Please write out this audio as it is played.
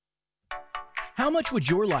How much would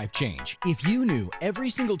your life change if you knew every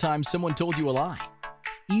single time someone told you a lie,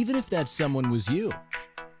 even if that someone was you?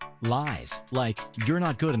 Lies like you're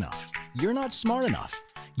not good enough, you're not smart enough,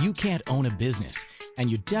 you can't own a business, and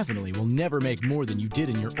you definitely will never make more than you did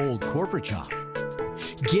in your old corporate job.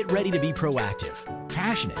 Get ready to be proactive,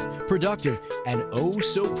 passionate, productive, and oh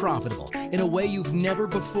so profitable in a way you've never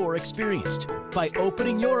before experienced by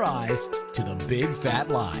opening your eyes to the big fat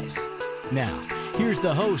lies. Now, here's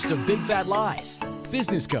the host of Big Fat Lies,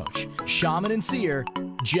 business coach, shaman and seer,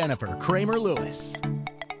 Jennifer Kramer Lewis.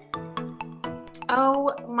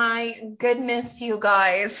 Oh my goodness, you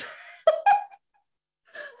guys.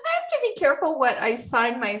 I have to be careful what I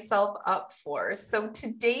sign myself up for. So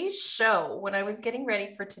today's show, when I was getting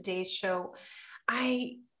ready for today's show,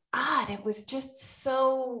 it was just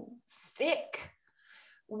so thick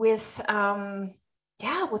with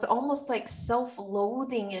almost like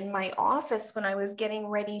self-loathing in my office when I was getting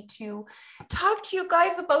ready to talk to you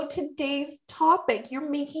guys about today's topic. You're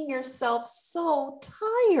making yourself so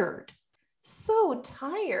tired.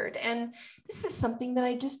 And this is something that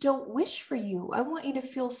I just don't wish for you. I want you to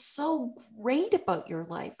feel so great about your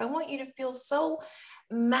life. I want you to feel so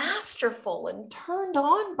masterful and turned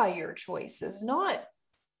on by your choices, not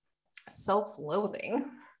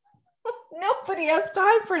self-loathing. Nobody has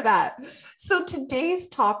time for that. So today's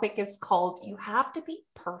topic is called You Have to Be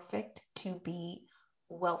Perfect to Be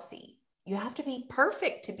Wealthy. You have to be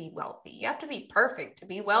perfect to be wealthy. You have to be perfect to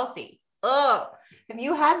be wealthy. Ugh. Have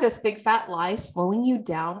you had this big fat lie slowing you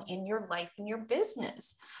down in your life and your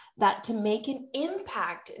business? That to make an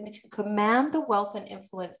impact and to command the wealth and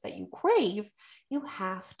influence that you crave, you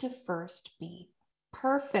have to first be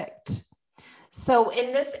perfect. So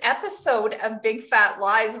in this episode of Big Fat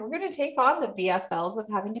Lies, we're going to take on the BFLs of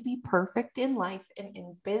having to be perfect in life and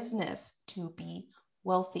in business to be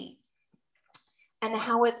wealthy, and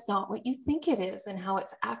how it's not what you think it is, and how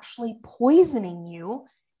it's actually poisoning you.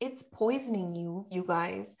 It's poisoning you, you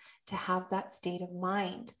guys, to have that state of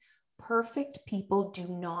mind. Perfect people do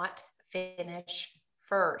not finish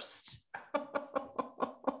first.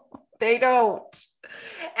 They don't.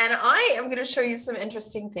 And I am going to show you some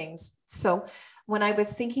interesting things. So when I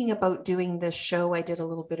was thinking about doing this show, I did a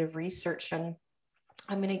little bit of research, and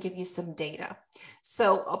I'm going to give you some data.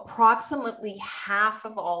 So approximately half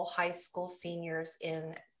of all high school seniors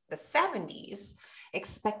in the 70s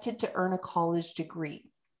expected to earn a college degree.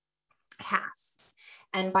 Half.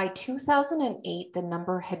 And by 2008, the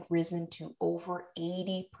number had risen to over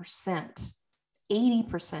 80%.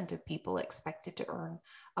 80% of people expected to earn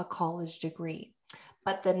a college degree.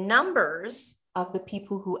 But the numbers of the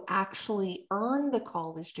people who actually earn the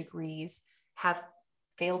college degrees have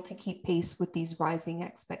failed to keep pace with these rising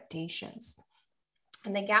expectations.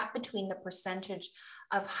 And the gap between the percentage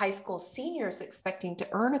of high school seniors expecting to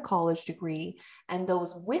earn a college degree and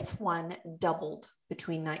those with one doubled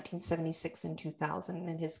between 1976 and 2000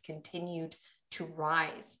 and has continued to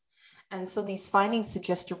rise. And so these findings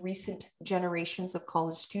suggest recent generations of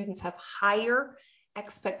college students have higher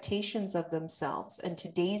expectations of themselves, and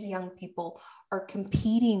today's young people are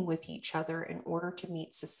competing with each other in order to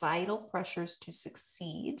meet societal pressures to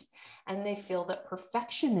succeed, and they feel that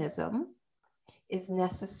perfectionism is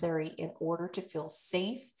necessary in order to feel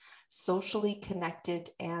safe, socially connected,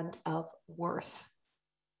 and of worth.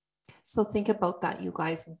 So think about that, you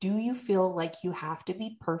guys. Do you feel like you have to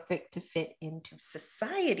be perfect to fit into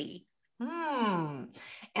society?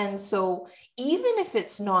 And so even if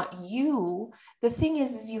it's not you, the thing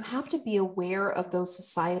is you have to be aware of those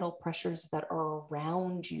societal pressures that are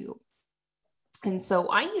around you. And so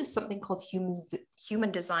I use something called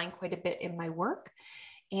human design quite a bit in my work.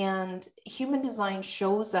 And human design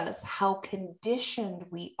shows us how conditioned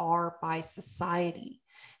we are by society.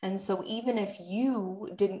 And so even if you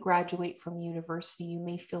didn't graduate from university, you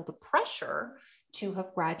may feel the pressure to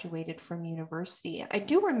have graduated from university. I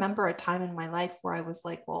do remember a time in my life where I was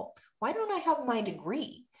like, well, why don't I have my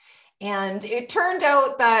degree? And it turned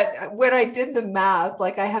out that when I did the math,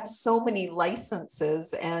 like I have so many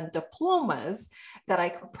licenses and diplomas that I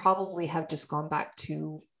could probably have just gone back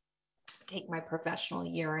to take my professional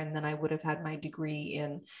year, and then I would have had my degree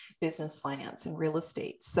in business finance and real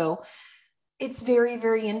estate. So it's very,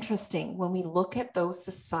 very interesting when we look at those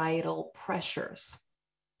societal pressures.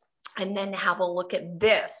 And then have a look at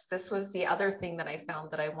this. This was the other thing that I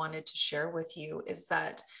found that I wanted to share with you, is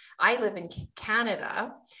that I live in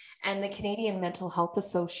Canada, and the Canadian Mental Health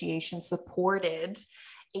Association supported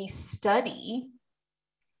a study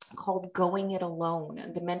called Going It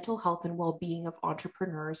Alone, the mental health and well-being of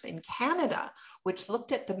entrepreneurs in Canada, which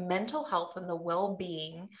looked at the mental health and the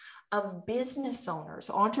well-being of business owners,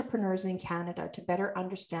 entrepreneurs in Canada, to better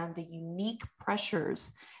understand the unique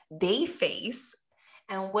pressures they face.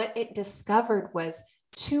 And what it discovered was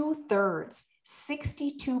 2/3,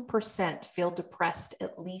 62% feel depressed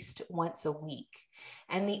at least once a week.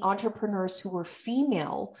 And the entrepreneurs who were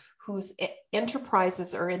female, whose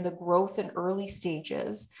enterprises are in the growth and early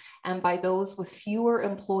stages, and by those with fewer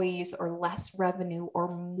employees or less revenue,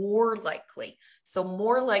 are more likely, so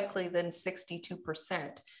more likely than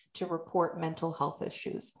 62%, to report mental health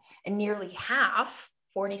issues. And nearly half,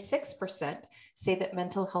 46%, say that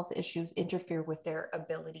mental health issues interfere with their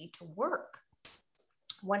ability to work.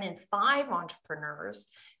 1 in 5 entrepreneurs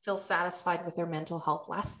feel satisfied with their mental health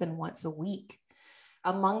less than once a week.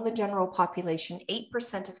 Among the general population,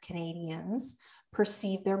 8% of Canadians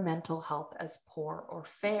perceive their mental health as poor or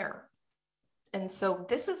fair. And so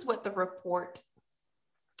this is what the report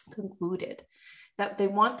concluded, that they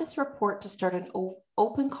want this report to start an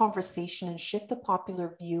open conversation and shift the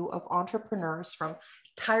popular view of entrepreneurs from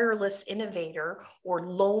tireless innovator or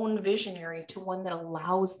lone visionary to one that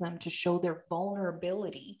allows them to show their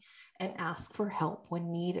vulnerability and ask for help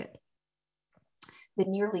when needed. The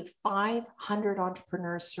nearly 500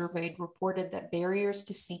 entrepreneurs surveyed reported that barriers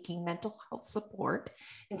to seeking mental health support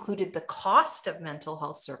included the cost of mental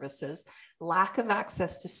health services, lack of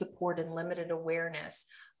access to support, and limited awareness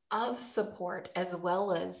of support, as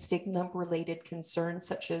well as stigma-related concerns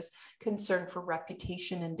such as concern for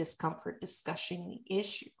reputation and discomfort discussing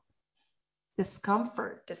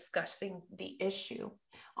the issue.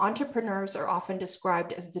 Entrepreneurs are often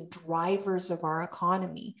described as the drivers of our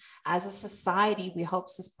economy. As a society, we help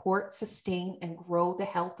support, sustain, and grow the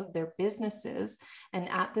health of their businesses, and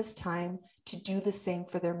at this time, to do the same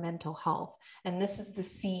for their mental health. And this is the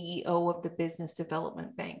CEO of the Business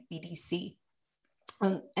Development Bank, BDC.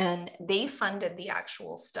 And they funded the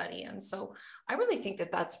actual study. And so I really think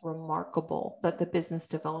that that's remarkable that the Business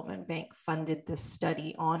Development Bank funded this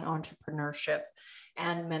study on entrepreneurship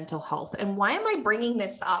and mental health. And why am I bringing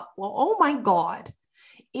this up? Well, oh my God,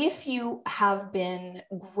 if you have been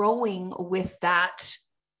growing with that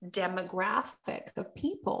demographic of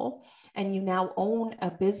people and you now own a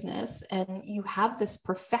business and you have this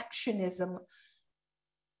perfectionism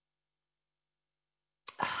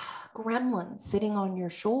gremlin sitting on your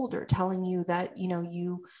shoulder telling you that,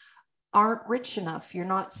 you aren't rich enough, you're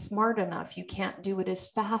not smart enough, you can't do it as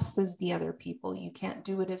fast as the other people, you can't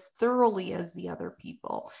do it as thoroughly as the other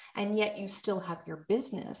people, and yet you still have your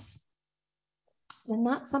business, then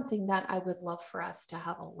that's something that I would love for us to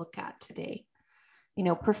have a look at today.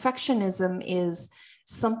 Perfectionism is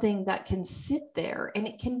something that can sit there and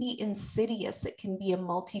it can be insidious. It can be a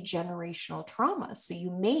multi-generational trauma. So you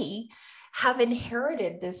may have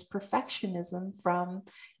inherited this perfectionism from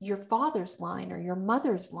your father's line or your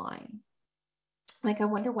mother's line. Like, I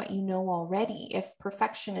wonder what you know already. If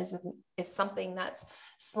perfectionism is something that's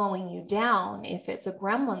slowing you down, if it's a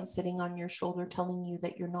gremlin sitting on your shoulder telling you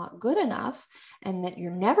that you're not good enough and that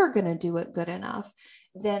you're never going to do it good enough,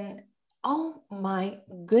 then oh my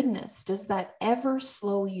goodness, does that ever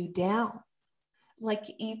slow you down? Like,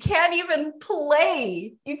 you can't even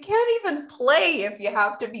play. You can't even play if you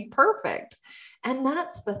have to be perfect. And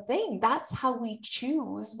that's the thing. That's how we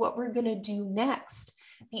choose what we're going to do next.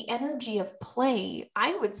 The energy of play,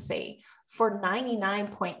 I would say for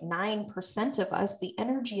 99.9% of us, the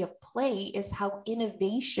energy of play is how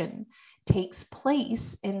innovation takes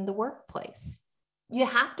place in the workplace. You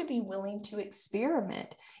have to be willing to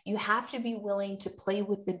experiment. You have to be willing to play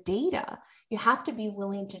with the data. You have to be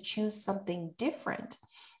willing to choose something different.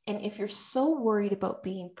 And if you're so worried about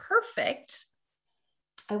being perfect,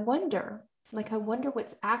 I wonder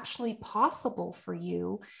what's actually possible for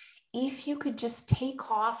you if you could just take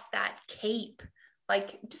off that cape,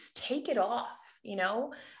 like just take it off.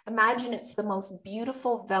 Imagine it's the most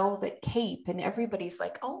beautiful velvet cape and everybody's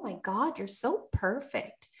like, oh my God, you're so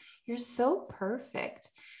perfect. You're so perfect.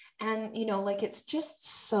 And, it's just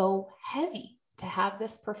so heavy to have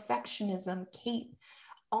this perfectionism cape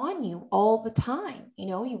on you all the time.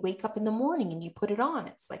 You wake up in the morning and you put it on.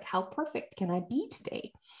 It's like, how perfect can I be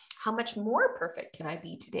today? How much more perfect can I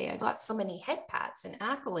be today? I got so many head pats and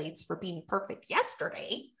accolades for being perfect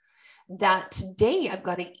yesterday that today I've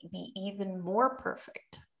got to be even more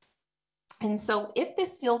perfect. And so if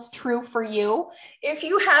this feels true for you, if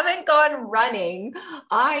you haven't gone running,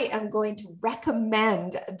 I am going to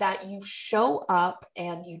recommend that you show up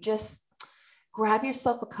and you just grab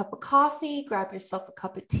yourself a cup of coffee, grab yourself a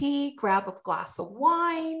cup of tea, grab a glass of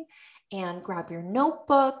wine, and grab your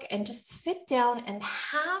notebook and just sit down and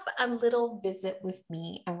have a little visit with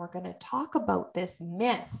me, and we're going to talk about this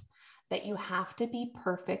myth that you have to be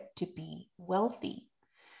perfect to be wealthy.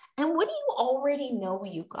 And what do you already know,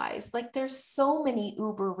 you guys? Like, there's so many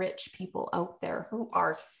uber rich people out there who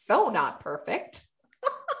are so not perfect.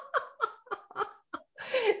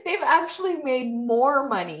 They've actually made more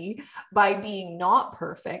money by being not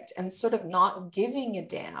perfect and sort of not giving a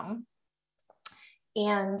damn.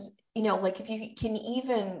 And, like if you can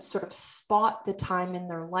even sort of spot the time in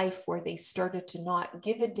their life where they started to not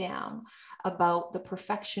give a damn about the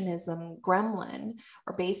perfectionism gremlin,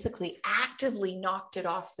 or basically actively knocked it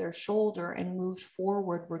off their shoulder and moved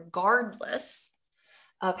forward regardless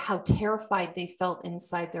of how terrified they felt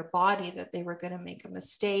inside their body that they were going to make a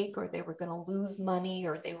mistake, or they were going to lose money,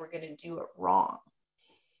 or they were going to do it wrong.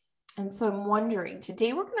 And so I'm wondering,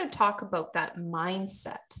 today we're going to talk about that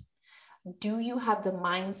mindset. Do you have the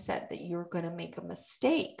mindset that you're going to make a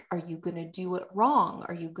mistake? Are you going to do it wrong?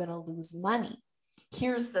 Are you going to lose money?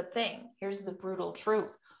 Here's the thing. Here's the brutal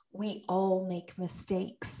truth. We all make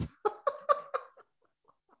mistakes.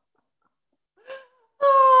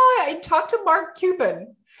 I talked to Mark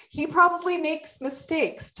Cuban. He probably makes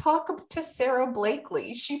mistakes. Talk to Sarah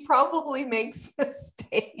Blakely. She probably makes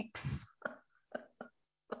mistakes.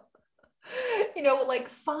 Like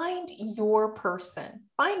find your person.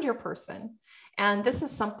 Find your person. And this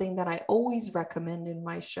is something that I always recommend in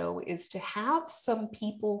my show, is to have some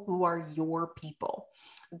people who are your people,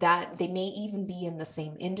 that they may even be in the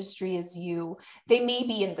same industry as you. They may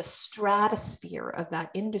be in the stratosphere of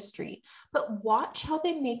that industry, but watch how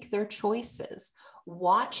they make their choices.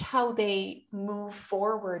 Watch how they move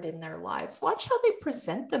forward in their lives. Watch how they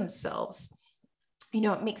present themselves.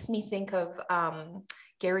 It makes me think of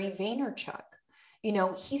Gary Vaynerchuk.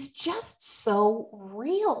 He's just so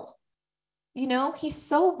real. He's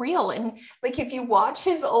so real. And like, if you watch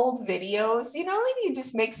his old videos, like he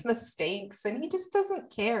just makes mistakes and he just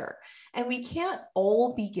doesn't care. And we can't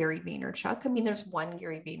all be Gary Vaynerchuk. I mean, there's one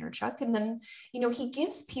Gary Vaynerchuk, and then, he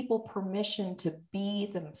gives people permission to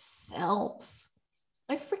be themselves.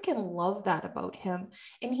 I freaking love that about him.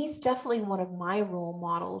 And he's definitely one of my role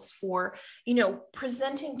models for,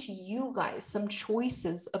 presenting to you guys some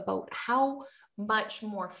choices about how much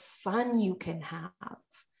more fun you can have.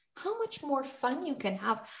 How much more fun you can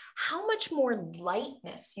have, how much more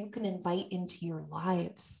lightness you can invite into your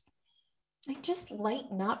lives. Like, just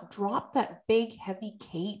lighten up, drop that big heavy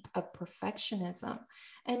cape of perfectionism,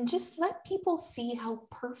 and just let people see how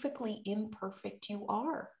perfectly imperfect you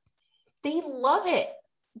are. They love it.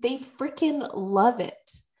 They freaking love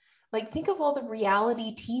it. Like, think of all the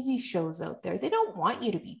reality TV shows out there. They don't want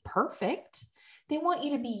you to be perfect. They want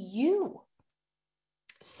you to be you.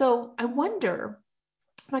 So I wonder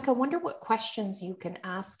what questions you can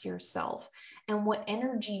ask yourself, and what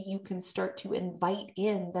energy you can start to invite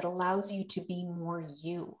in that allows you to be more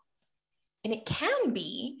you. And it can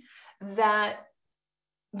be that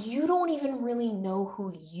you don't even really know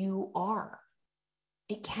who you are.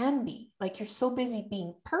 It can be like you're so busy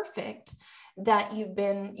being perfect that you've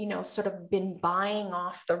been, sort of been buying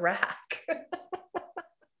off the rack.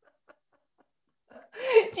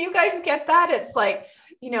 Do you guys get that? It's like,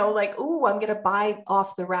 ooh, I'm going to buy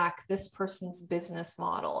off the rack this person's business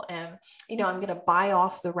model. And, I'm going to buy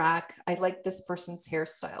off the rack. I like this person's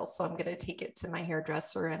hairstyle, so I'm going to take it to my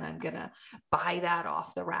hairdresser and I'm going to buy that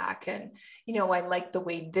off the rack. And, I like the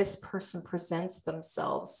way this person presents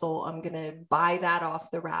themselves, so I'm going to buy that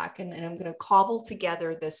off the rack. And I'm going to cobble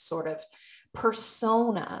together this sort of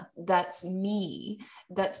persona that's me,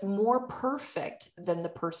 that's more perfect than the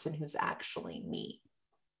person who's actually me.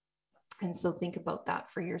 And so think about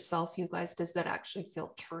that for yourself, you guys. Does that actually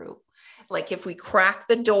feel true? Like, if we crack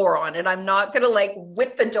the door on it, I'm not going to like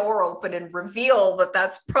whip the door open and reveal that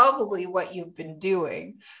that's probably what you've been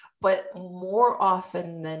doing. But more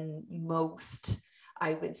often than most,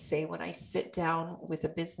 I would say, when I sit down with a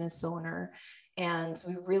business owner and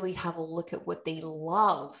we really have a look at what they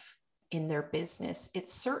love in their business,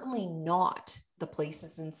 it's certainly not the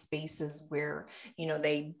places and spaces where,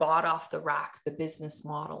 they bought off the rack the business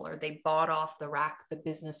model, or they bought off the rack the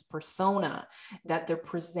business persona that they're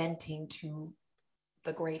presenting to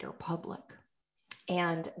the greater public.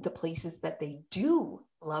 And the places that they do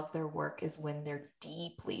love their work is when they're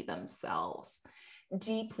deeply themselves.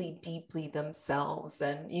 Deeply themselves.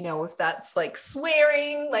 And, if that's like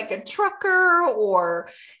swearing like a trucker, or,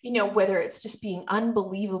 whether it's just being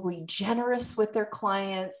unbelievably generous with their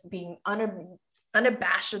clients, being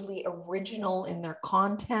unabashedly original in their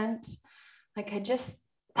content. Like,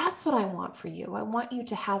 that's what I want for you. I want you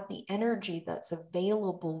to have the energy that's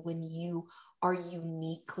available when you are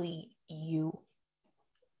uniquely you.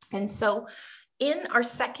 And so in our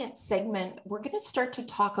second segment, we're going to start to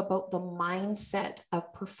talk about the mindset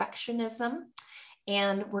of perfectionism.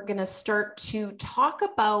 And we're going to start to talk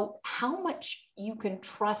about how much you can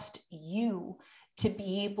trust you to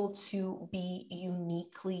be able to be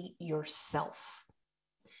uniquely yourself.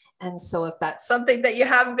 And so if that's something that you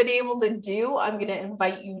haven't been able to do, I'm going to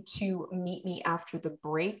invite you to meet me after the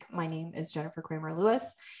break. My name is Jennifer Kramer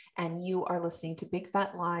Lewis, and you are listening to Big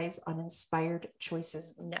Fat Lies on Inspired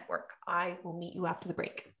Choices Network. I will meet you after the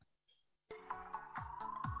break.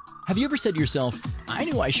 Have you ever said to yourself, I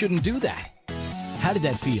knew I shouldn't do that? How did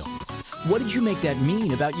that feel? What did you make that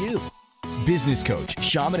mean about you? Business coach,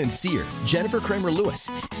 shaman, and seer Jennifer Kramer Lewis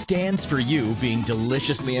stands for you being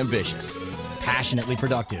deliciously ambitious, passionately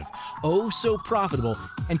productive, oh so profitable,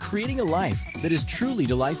 and creating a life that is truly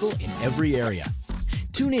delightful in every area.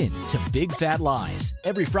 Tune in to Big Fat Lies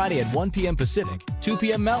every Friday at 1 p.m. Pacific, 2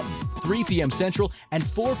 p.m. Mountain, 3 p.m. Central, and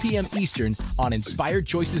 4 p.m. Eastern on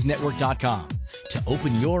InspiredChoicesNetwork.com to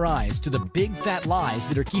open your eyes to the big fat lies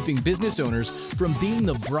that are keeping business owners from being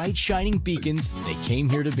the bright shining beacons they came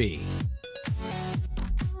here to be.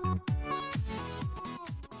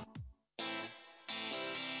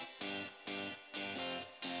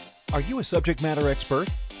 Are you a subject matter expert?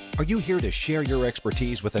 Are you here to share your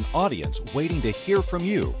expertise with an audience waiting to hear from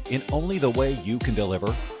you in only the way you can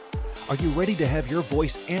deliver? Are you ready to have your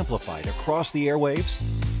voice amplified across the airwaves?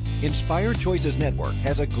 Inspired Choices Network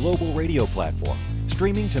has a global radio platform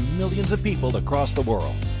streaming to millions of people across the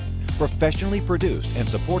world. Professionally produced and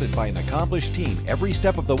supported by an accomplished team every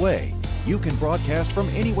step of the way, you can broadcast from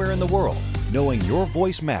anywhere in the world, knowing your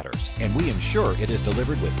voice matters, and we ensure it is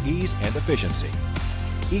delivered with ease and efficiency.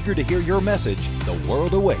 Eager to hear your message, the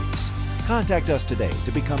world awaits. Contact us today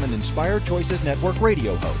to become an Inspired Choices Network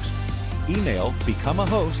radio host. Email become a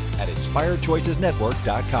host at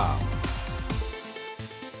inspiredchoicesnetwork.com.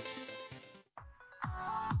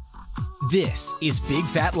 This is Big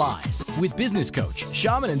Fat Lies with business coach,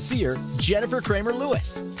 shaman, and seer Jennifer Kramer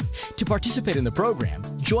Lewis. To participate in the program,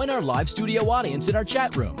 join our live studio audience in our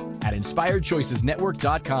chat room at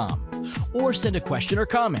InspiredChoicesNetwork.com or send a question or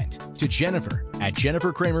comment to Jennifer at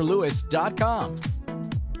JenniferKramerLewis.com.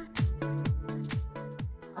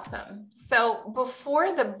 Awesome. So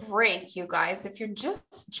before the break, you guys, if you're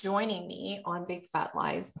just joining me on Big Fat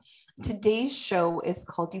Lies, today's show is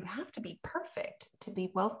called You Have to Be Perfect to Be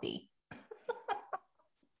Wealthy.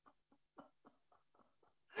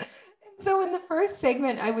 So in the first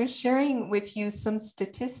segment, I was sharing with you some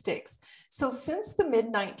statistics. So since the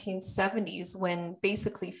mid-1970s, when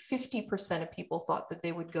basically 50% of people thought that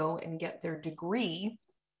they would go and get their degree,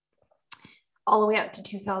 all the way up to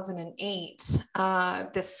 2008,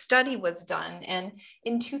 this study was done. And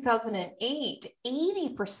in 2008,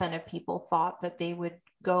 80% of people thought that they would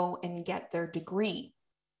go and get their degree.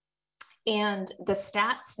 And the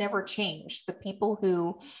stats never changed. The people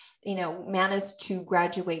who, managed to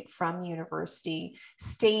graduate from university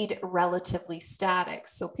stayed relatively static.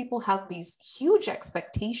 So people have these huge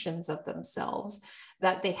expectations of themselves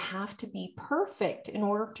that they have to be perfect in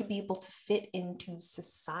order to be able to fit into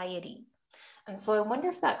society. And so I wonder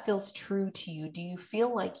if that feels true to you. Do you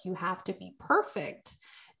feel like you have to be perfect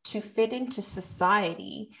to fit into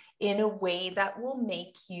society in a way that will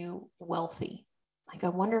make you wealthy? Like, I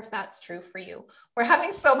wonder if that's true for you. We're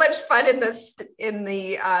having so much fun in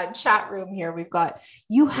the chat room here. We've got,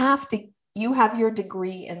 you have your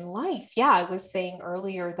degree in life. Yeah, I was saying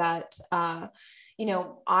earlier that,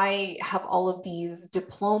 I have all of these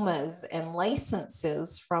diplomas and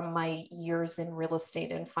licenses from my years in real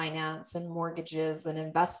estate and finance and mortgages and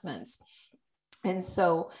investments. And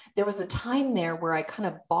so there was a time there where I kind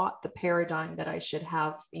of bought the paradigm that I should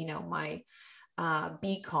have, my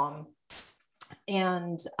BCom.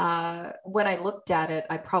 And when I looked at it,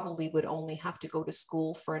 I probably would only have to go to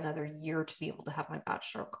school for another year to be able to have my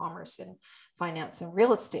Bachelor of Commerce in Finance and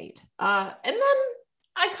Real Estate. And then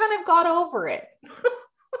I kind of got over it.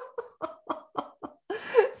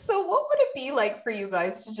 So what would it be like for you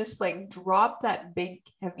guys to just like drop that big,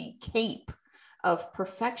 heavy cape of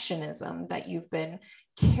perfectionism that you've been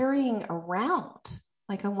carrying around?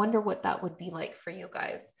 Like, I wonder what that would be like for you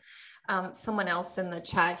guys. Someone else in the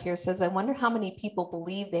chat here says, I wonder how many people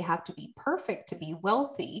believe they have to be perfect to be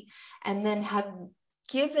wealthy and then have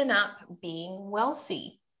given up being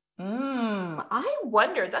wealthy. I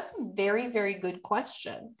wonder, that's a very, very good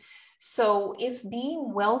question. So if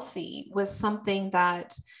being wealthy was something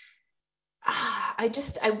that I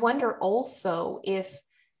wonder also if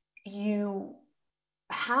you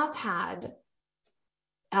have had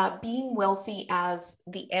being wealthy as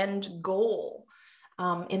the end goal.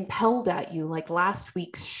 impelled at you. Like last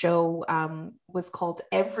week's show was called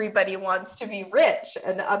Everybody Wants to Be Rich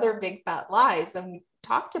and Other Big Fat Lies. And we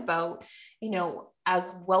talked about,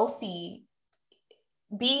 as wealthy,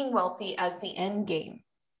 being wealthy as the end game.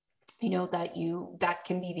 That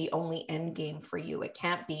can be the only end game for you. It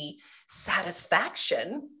can't be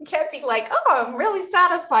satisfaction. It can't be like, oh, I'm really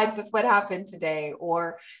satisfied with what happened today,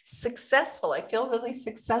 or successful. I feel really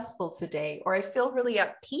successful today, or I feel really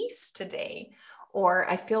at peace today, or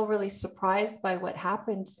I feel really surprised by what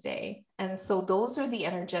happened today. And so those are the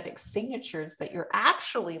energetic signatures that you're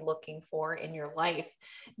actually looking for in your life,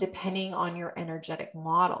 depending on your energetic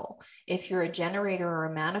model. If you're a generator or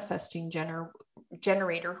a manifesting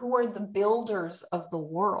generator, who are the builders of the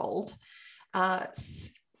world,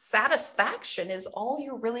 satisfaction is all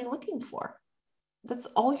you're really looking for. That's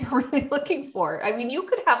all you're really looking for. I mean, you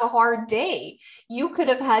could have a hard day. You could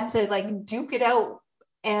have had to like duke it out,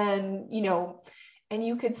 and and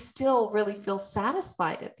you could still really feel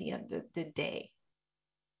satisfied at the end of the day.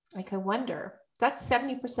 Like, I wonder, that's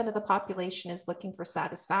 70% of the population is looking for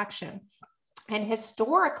satisfaction. And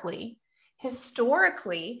historically,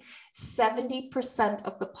 70%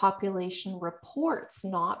 of the population reports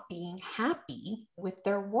not being happy with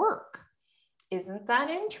their work. Isn't that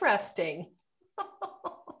interesting? So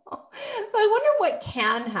I wonder what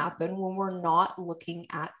can happen when we're not looking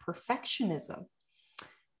at perfectionism.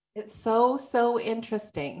 It's so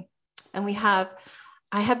interesting. And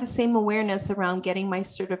I had the same awareness around getting my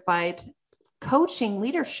certified coaching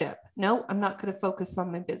leadership. No, I'm not going to focus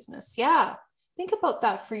on my business. Yeah. Think about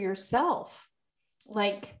that for yourself.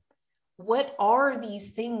 Like, what are these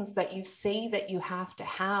things that you say that you have to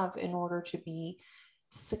have in order to be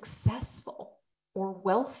successful or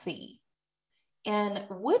wealthy? And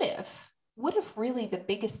what if really the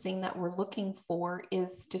biggest thing that we're looking for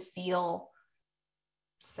is to feel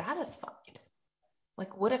satisfied?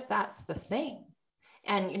 Like, what if that's the thing?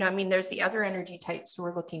 And, there's the other energy types who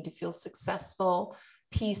are looking to feel successful,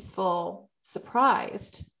 peaceful,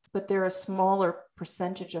 surprised, but they're a smaller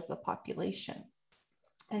percentage of the population.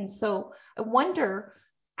 And so I wonder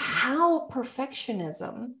how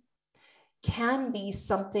perfectionism can be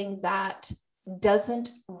something that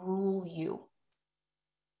doesn't rule you.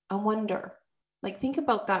 I wonder, like, think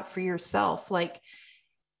about that for yourself. Like,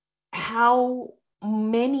 how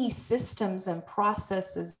many systems and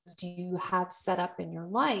processes do you have set up in your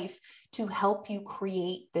life to help you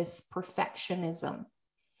create this perfectionism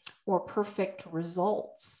or perfect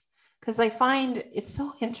results? Because I find it's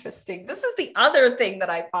so interesting. This is the other thing that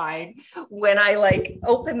I find when I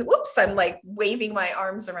I'm like waving my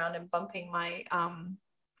arms around and bumping my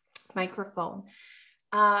microphone.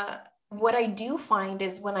 What I do find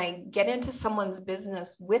is when I get into someone's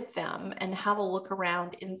business with them and have a look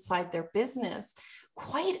around inside their business,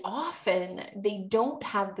 quite often they don't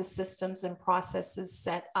have the systems and processes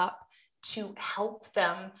set up to help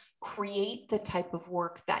them create the type of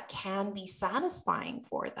work that can be satisfying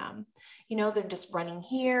for them. They're just running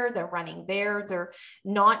here, they're running there, they're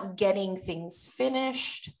not getting things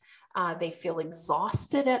finished. They feel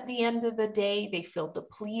exhausted at the end of the day. They feel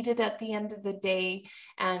depleted at the end of the day.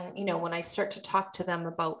 And, when I start to talk to them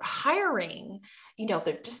about hiring,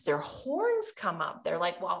 their horns come up. They're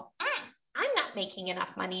like, well, I'm not making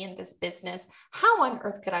enough money in this business. How on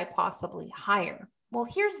earth could I possibly hire? Well,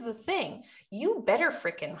 here's the thing. You better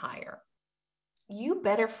freaking hire.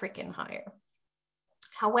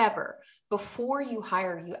 However, before you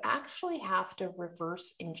hire, you actually have to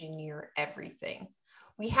reverse engineer everything.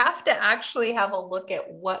 We have to actually have a look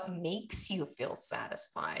at what makes you feel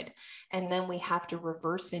satisfied. And then we have to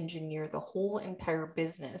reverse engineer the whole entire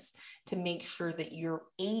business to make sure that you're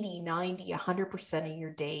 80, 90, 100% of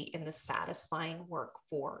your day in the satisfying work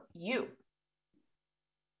for you.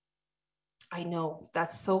 I know,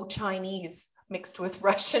 that's so Chinese mixed with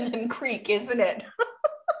Russian and Greek, isn't it?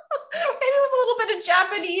 Maybe with a little bit of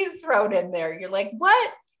Japanese thrown in there. You're like,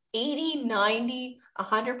 what? 80, 90,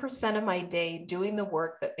 100% of my day doing the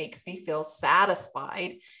work that makes me feel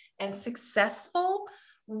satisfied and successful?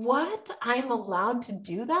 What? I'm allowed to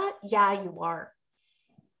do that? Yeah, you are.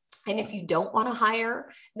 And if you don't want to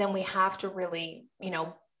hire, then we have to really,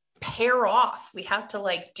 pair off. We have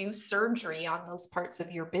to do surgery on those parts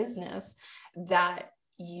of your business that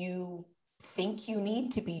you think you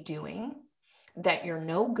need to be doing, that you're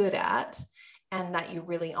no good at, and that you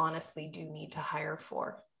really honestly do need to hire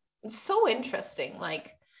for. It's so interesting.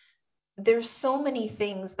 There's so many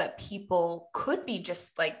things that people could be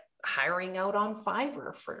just hiring out on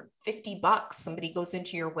Fiverr for $50. Somebody goes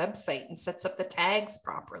into your website and sets up the tags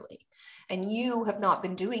properly. And you have not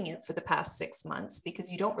been doing it for the past 6 months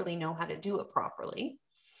because you don't really know how to do it properly.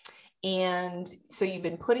 And so you've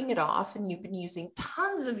been putting it off and you've been using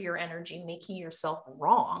tons of your energy making yourself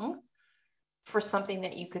wrong for something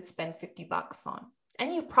that you could spend $50 on.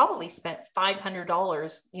 And you've probably spent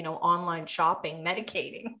 $500, online shopping,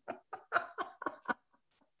 medicating.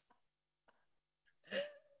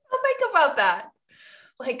 So think about that.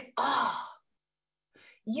 Like,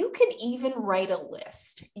 you could even write a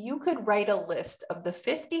list. You could write a list of the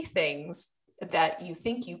 50 things that you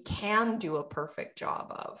think you can do a perfect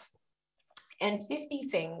job of, and 50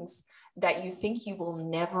 things that you think you will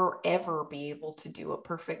never, ever be able to do a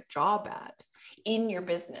perfect job at in your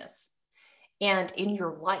business and in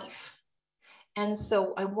your life. And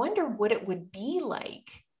so I wonder what it would be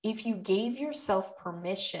like if you gave yourself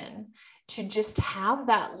permission to just have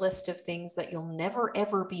that list of things that you'll never,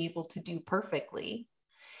 ever be able to do perfectly.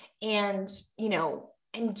 And,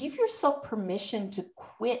 and give yourself permission to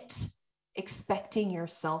quit expecting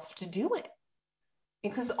yourself to do it.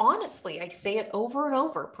 Because honestly, I say it over and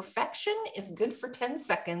over, perfection is good for 10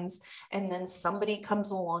 seconds, and then somebody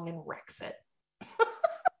comes along and wrecks it.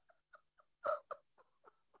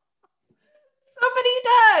 Somebody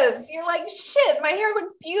does. You're like, shit, my hair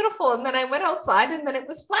looked beautiful, and then I went outside and then it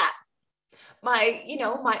was flat. My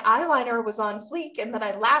eyeliner was on fleek, and then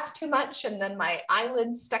I laughed too much, and then my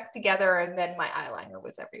eyelids stuck together, and then my eyeliner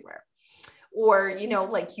was everywhere. Or,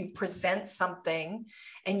 like you present something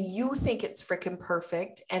and you think it's freaking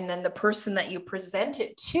perfect, and then the person that you present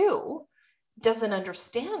it to doesn't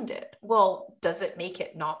understand it. Well, does it make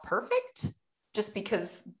it not perfect? Just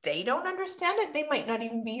because they don't understand it, they might not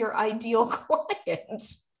even be your ideal client.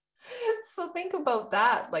 So think about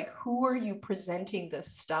that. Like, who are you presenting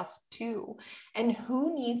this stuff to? And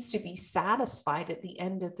who needs to be satisfied at the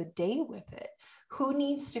end of the day with it? Who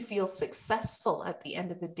needs to feel successful at the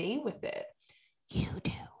end of the day with it? You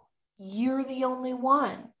do. You're the only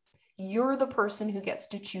one. You're the person who gets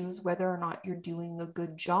to choose whether or not you're doing a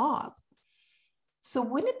good job. So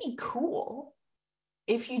wouldn't it be cool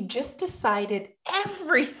if you just decided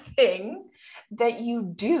everything that you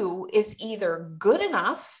do is either good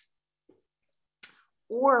enough,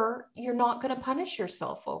 or you're not going to punish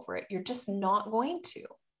yourself over it? You're just not going to.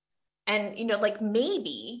 And, like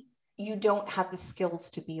maybe you don't have the skills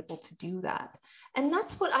to be able to do that. And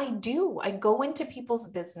that's what I do. I go into people's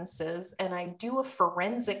businesses and I do a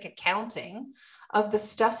forensic accounting of the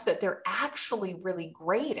stuff that they're actually really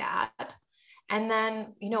great at. And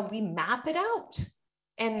then, we map it out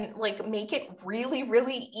and like make it really,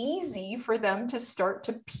 really easy for them to start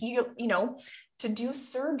to peel, to do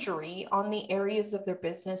surgery on the areas of their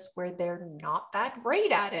business where they're not that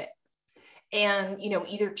great at it. And,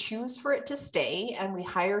 either choose for it to stay and we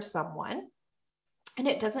hire someone. And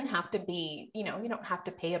it doesn't have to be, you don't have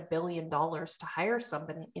to pay $1 billion to hire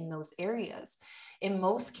somebody in those areas. In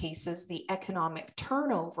most cases, the economic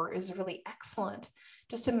turnover is really excellent.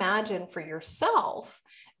 Just imagine for yourself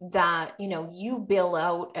that, you bill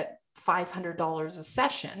out at $500 a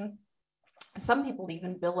session. Some people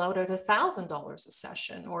even bill out at $1,000 a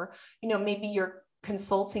session, or, maybe your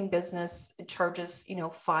consulting business charges,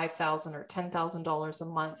 $5,000 or $10,000 a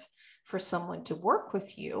month for someone to work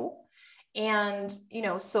with you. And,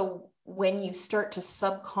 so when you start to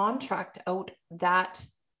subcontract out that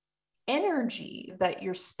energy that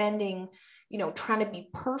you're spending, trying to be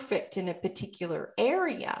perfect in a particular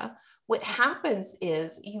area, what happens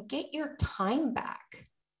is you get your time back.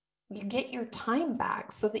 You get your time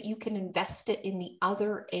back so that you can invest it in the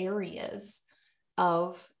other areas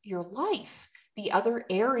of your life, the other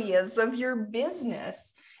areas of your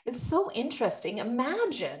business. It's so interesting.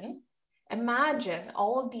 Imagine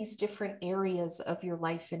all of these different areas of your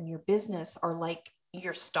life and your business are like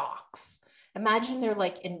your stocks. Imagine they're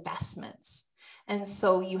like investments. And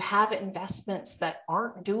so you have investments that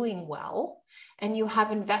aren't doing well, and you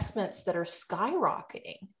have investments that are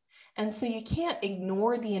skyrocketing. And so you can't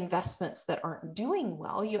ignore the investments that aren't doing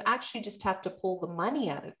well. You actually just have to pull the money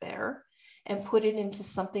out of there and put it into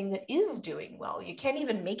something that is doing well. You can't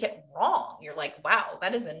even make it wrong. You're like, wow,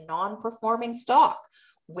 that is a non-performing stock.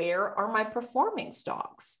 Where are my performing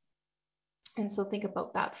stocks? And so think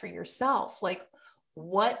about that for yourself. Like,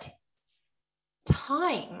 what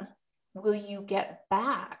time will you get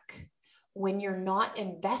back when you're not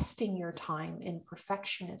investing your time in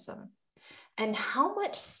perfectionism? And how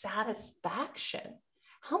much satisfaction,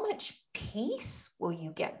 how much peace will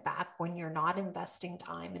you get back when you're not investing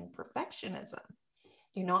time in perfectionism?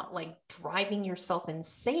 You're not like driving yourself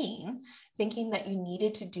insane thinking that you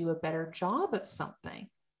needed to do a better job of something.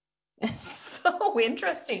 It's so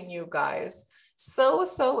interesting, you guys.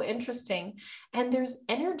 So interesting. And there's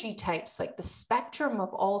energy types, like the spectrum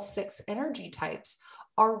of all 6 energy types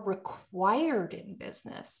are required in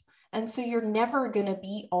business. And so you're never going to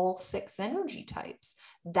be all 6 energy types.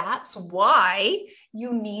 That's why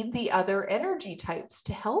you need the other energy types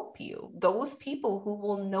to help you. Those people who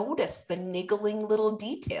will notice the niggling little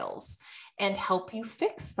details and help you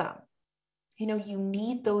fix them. You know, you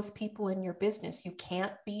need those people in your business. You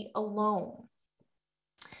can't be alone.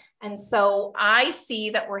 And so I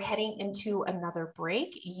see that we're heading into another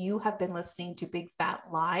break. You have been listening to Big Fat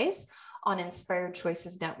Lies on Inspired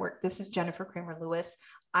Choices Network. This is Jennifer Kramer Lewis.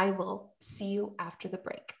 I will see you after the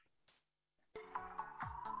break.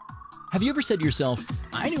 Have you ever said to yourself,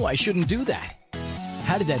 I knew I shouldn't do that?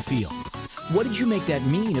 How did that feel? What did you make that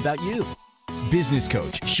mean about you? Business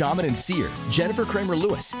coach, shaman, and seer Jennifer Kramer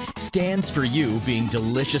Lewis stands for you being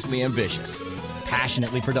deliciously ambitious,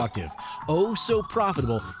 passionately productive, oh so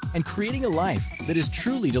profitable, and creating a life that is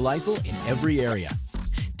truly delightful in every area.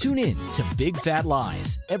 Tune in to Big Fat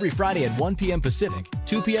Lies every Friday at 1 p.m. Pacific,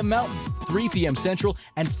 2 p.m. Mountain, 3 p.m. Central,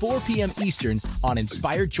 and 4 p.m. Eastern on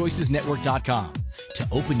InspiredChoicesNetwork.com to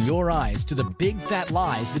open your eyes to the big fat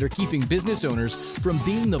lies that are keeping business owners from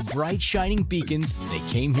being the bright shining beacons they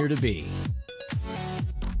came here to be.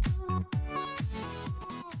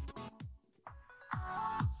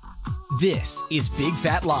 This is Big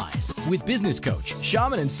Fat Lies with business coach,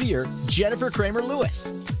 shaman, and seer Jennifer Kramer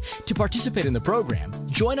Lewis. To participate in the program,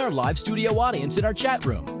 join our live studio audience in our chat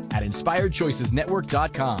room at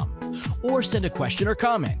InspiredChoicesNetwork.com or send a question or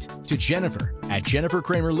comment to Jennifer at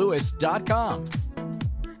JenniferKramerLewis.com.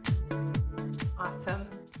 Awesome.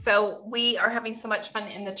 So we are having so much fun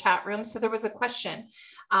in the chat room. So there was a question.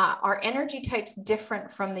 Are energy types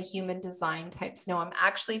different from the human design types? No, I'm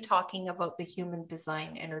actually talking about the human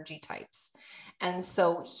design energy types. And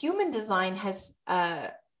so human design has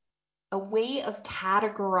a way of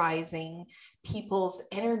categorizing people's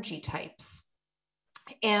energy types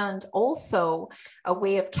and also a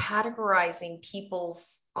way of categorizing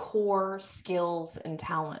people's core skills and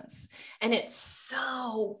talents. And it's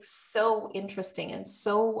so interesting and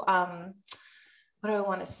so what do I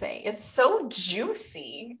want to say? It's so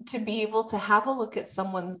juicy to be able to have a look at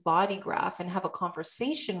someone's body graph and have a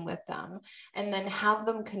conversation with them and then have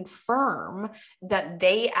them confirm that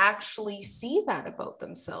they actually see that about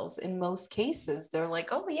themselves. In most cases, they're like,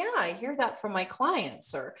 oh yeah, I hear that from my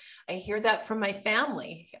clients, or I hear that from my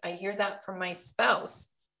family. I hear that from my spouse.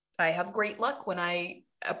 I have great luck when I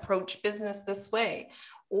approach business this way.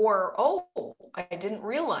 Or, oh, I didn't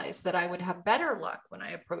realize that I would have better luck when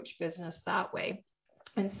I approach business that way.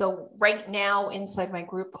 And so right now inside my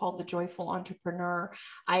group called The Joyful Entrepreneur,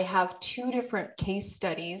 I have 2 different case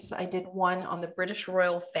studies. I did one on the British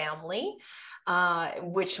royal family,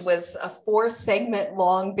 which was a 4-segment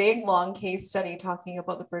long, big, long case study talking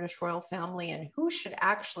about the British royal family and who should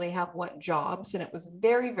actually have what jobs. And it was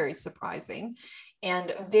very, very surprising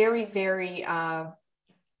and very, very, I'm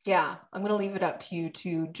going to leave it up to you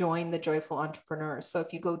to join the Joyful Entrepreneur. So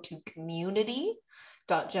if you go to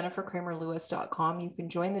community.jenniferkramerlewis.com, you can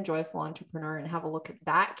join the Joyful Entrepreneur and have a look at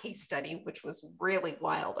that case study, which was really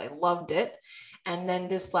wild. I loved it. And then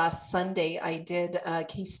this last Sunday, I did a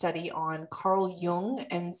case study on Carl Jung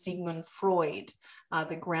and Sigmund Freud,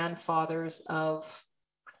 the grandfathers of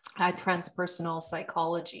transpersonal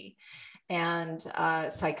psychology and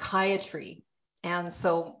psychiatry. And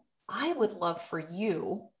so I would love for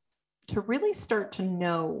you to really start to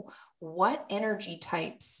know what energy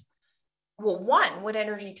types, well, one, what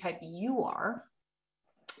energy type you are,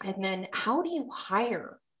 and then how do you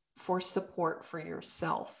hire for support for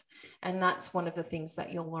yourself? And that's one of the things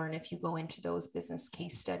that you'll learn if you go into those business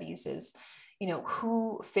case studies is,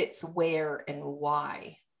 who fits where and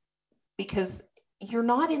why, because you're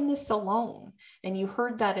not in this alone. And you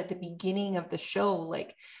heard that at the beginning of the show,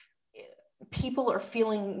 like, people are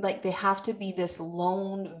feeling like they have to be this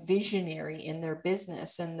lone visionary in their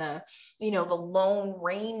business and the lone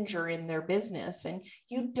ranger in their business. And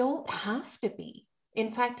you don't have to be. In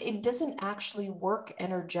fact, it doesn't actually work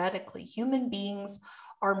energetically. Human beings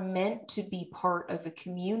are meant to be part of a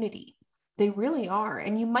community. They really are.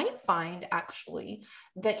 And you might find actually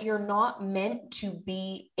that you're not meant to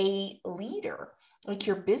be a leader. Like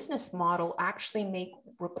your business model actually may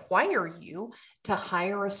require you to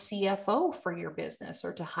hire a CFO for your business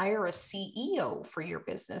or to hire a CEO for your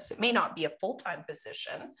business. It may not be a full-time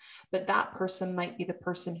position, but that person might be the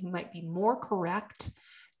person who might be more correct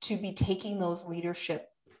to be taking those leadership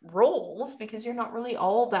roles, because you're not really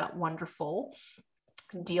all that wonderful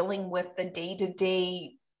dealing with the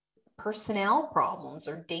day-to-day personnel problems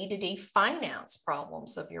or day-to-day finance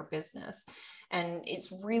problems of your business. And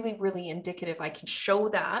it's really, really indicative. I can show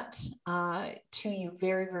that to you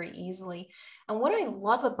very, very easily. And what I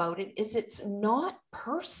love about it is it's not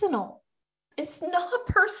personal. It's not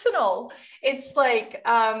personal. It's like,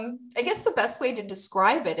 I guess the best way to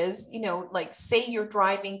describe it is, like say you're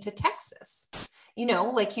driving to Texas.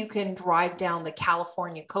 Like you can drive down the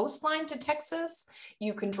California coastline to Texas.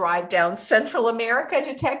 You can drive down Central America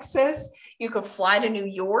to Texas. You can fly to New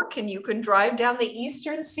York, and you can drive down the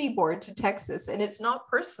eastern seaboard to Texas. And it's not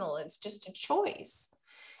personal. It's just a choice.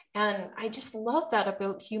 And I just love that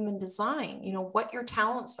about human design. What your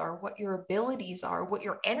talents are, what your abilities are, what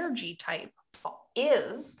your energy type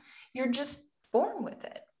is, you're just born with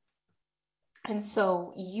it. And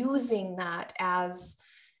so using that as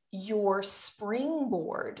your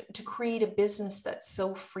springboard to create a business that's so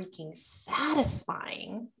freaking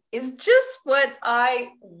satisfying is just what I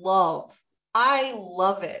love. I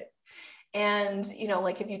love it. And,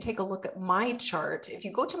 like if you take a look at my chart, if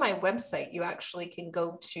you go to my website, you actually can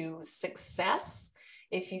go to success.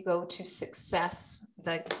 If you go to success,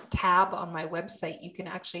 the tab on my website, you can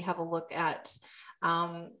actually have a look at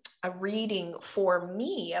a reading for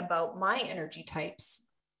me about my energy types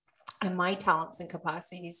and my talents and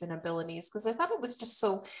capacities and abilities, because I thought it was just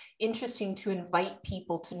so interesting to invite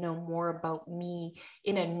people to know more about me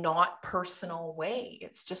in a not personal way.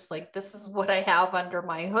 It's just like, this is what I have under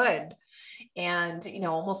my hood. And,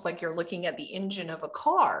 almost like you're looking at the engine of a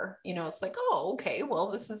car, it's like, oh, okay, well,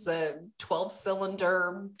 this is a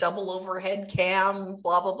 12-cylinder double overhead cam,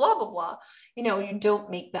 blah, blah, blah, blah, blah. You don't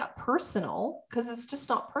make that personal because it's just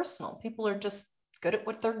not personal. People are just good at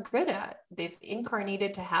what they're good at. They've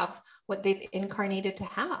incarnated to have what they've incarnated to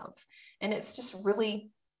have. And it's just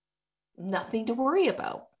really nothing to worry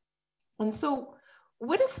about. And so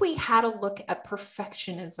what if we had a look at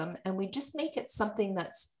perfectionism and we just make it something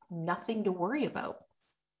that's nothing to worry about?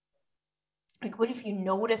 Like, what if you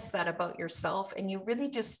notice that about yourself and you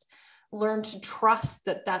really just learn to trust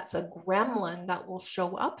that that's a gremlin that will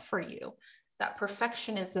show up for you? That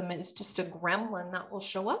perfectionism is just a gremlin that will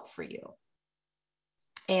show up for you.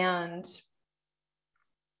 And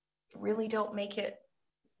really don't make it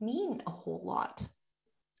mean a whole lot.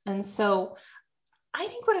 And so I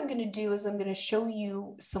think what I'm going to do is I'm going to show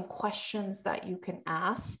you some questions that you can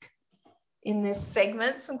ask in this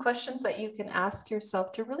segment, some questions that you can ask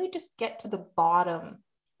yourself to really just get to the bottom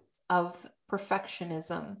of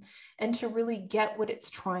perfectionism and to really get what it's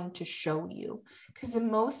trying to show you. Because in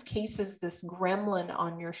most cases, this gremlin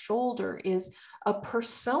on your shoulder is a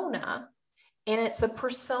persona, and it's a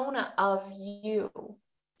persona of you.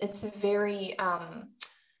 It's a very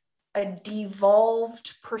a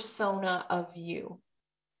devolved persona of you,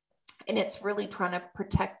 and it's really trying to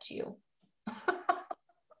protect you.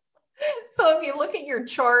 So if you look at your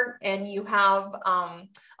chart and you have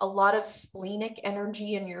a lot of splenic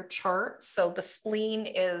energy in your chart, so the spleen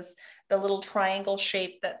is the little triangle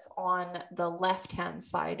shape that's on the left-hand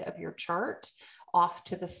side of your chart, off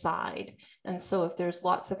to the side. And so if there's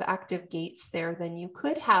lots of active gates there, then you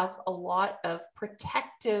could have a lot of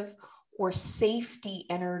protective or safety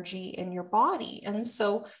energy in your body. And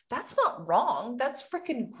so that's not wrong. That's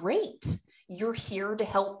freaking great. You're here to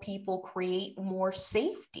help people create more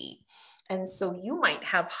safety. And so you might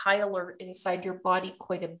have high alert inside your body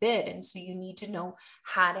quite a bit. And so you need to know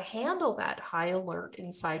how to handle that high alert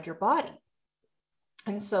inside your body.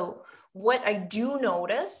 And so what I do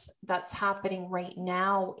notice that's happening right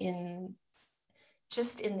now in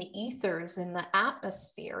the ethers, in the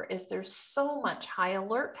atmosphere, is there's so much high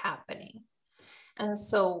alert happening. And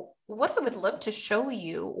so what I would love to show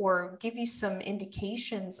you or give you some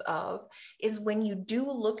indications of is when you do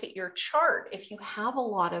look at your chart, if you have a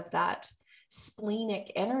lot of that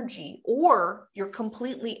splenic energy, or you're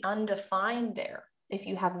completely undefined there, if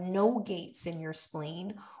you have no gates in your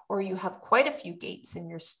spleen, or you have quite a few gates in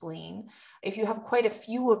your spleen, if you have quite a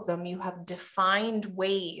few of them, you have defined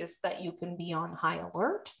ways that you can be on high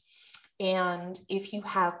alert. And if you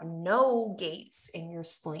have no gates in your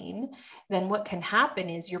spleen, then what can happen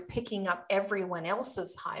is you're picking up everyone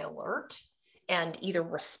else's high alert and either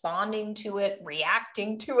responding to it,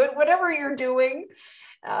 reacting to it, whatever you're doing.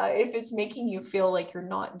 If it's making you feel like you're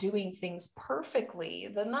not doing things perfectly,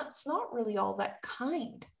 then that's not really all that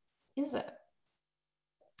kind, is it?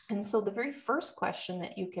 And so the very first question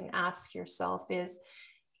that you can ask yourself is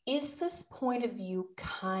this point of view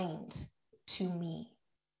kind to me?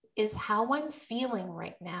 Is how I'm feeling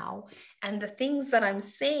right now, and the things that I'm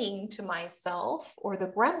saying to myself, or the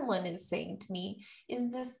gremlin is saying to me,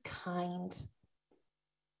 is this kind?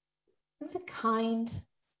 Is it kind?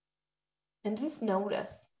 And just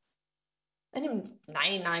notice. And in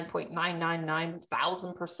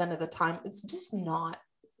 99.999,000% of the time, it's just not.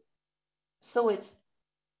 So it's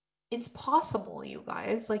possible, you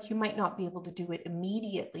guys. Like, you might not be able to do it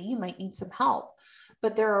immediately. You might need some help.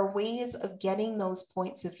 But there are ways of getting those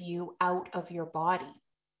points of view out of your body.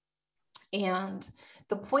 And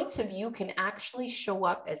the points of view can actually show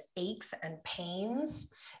up as aches and pains.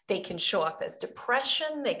 They can show up as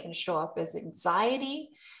depression. They can show up as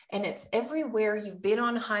anxiety. And it's everywhere you've been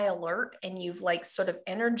on high alert and you've like sort of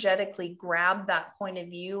energetically grabbed that point of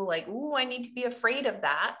view, like, ooh, I need to be afraid of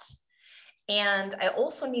that. And I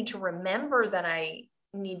also need to remember that I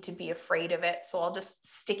need to be afraid of it. So I'll just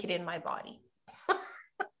stick it in my body.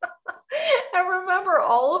 And remember,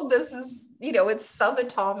 all of this is, it's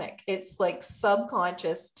subatomic. It's like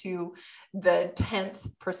subconscious to the 10th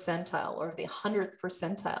percentile or the 100th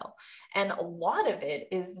percentile. And a lot of it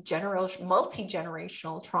is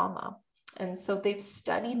multi-generational trauma. And so they've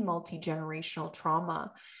studied multi-generational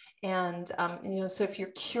trauma. And, so if you're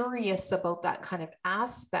curious about that kind of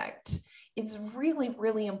aspect, it's really,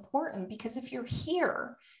 really important, because if you're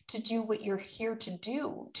here to do what you're here to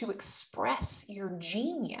do, to express your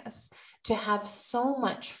genius, to have so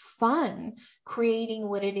much fun creating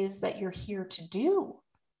what it is that you're here to do,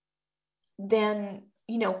 then,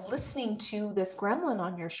 listening to this gremlin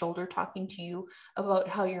on your shoulder talking to you about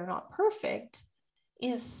how you're not perfect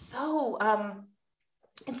is so,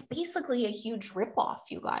 it's basically a huge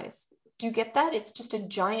ripoff, you guys. Do you get that? It's just a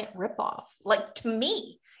giant ripoff. Like, to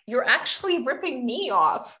me, you're actually ripping me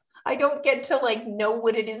off. I don't get to like know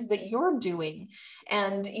what it is that you're doing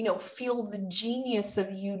and, feel the genius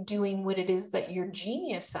of you doing what it is that you're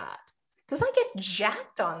genius at. Because I get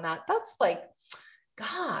jacked on that. That's like,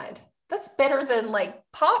 God, that's better than like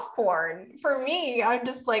popcorn. For me, I'm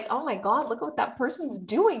just like, oh my God, look at what that person's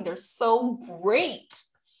doing. They're so great.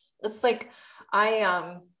 It's like,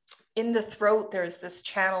 in the throat, there's this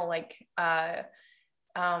channel like that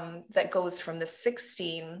goes from the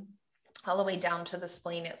 16 all the way down to the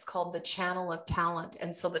spleen. It's called the channel of talent.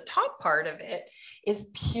 And so the top part of it is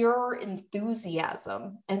pure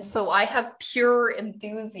enthusiasm. And so I have pure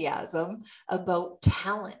enthusiasm about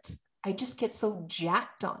talent. I just get so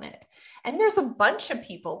jacked on it. And there's a bunch of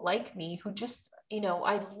people like me who just,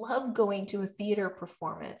 I love going to a theater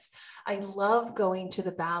performance. I love going to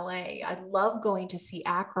the ballet. I love going to see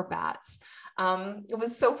acrobats. It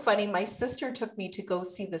was so funny. My sister took me to go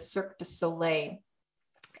see the Cirque du Soleil.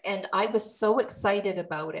 And I was so excited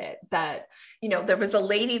about it that, there was a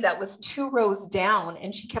lady that was 2 rows down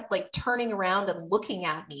and she kept like turning around and looking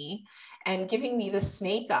at me and giving me the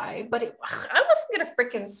snake eye. But I wasn't going to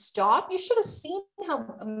freaking stop. You should have seen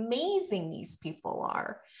how amazing these people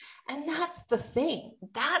are. And that's the thing.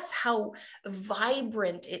 That's how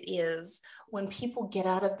vibrant it is when people get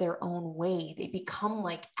out of their own way. They become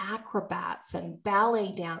like acrobats and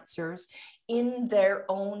ballet dancers in their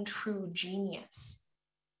own true genius.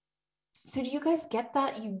 So do you guys get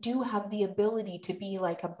that? You do have the ability to be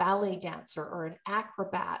like a ballet dancer or an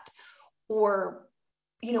acrobat or,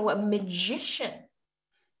 a magician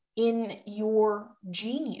in your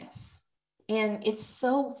genius. And it's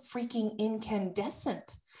so freaking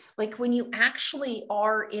incandescent. Like, when you actually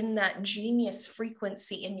are in that genius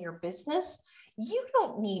frequency in your business, you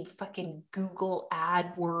don't need fucking Google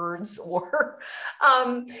AdWords or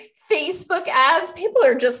Facebook ads. People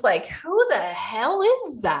are just like, who the hell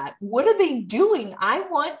is that? What are they doing? I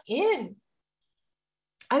want in.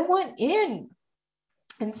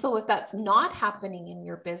 And so if that's not happening in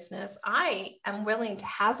your business, I am willing to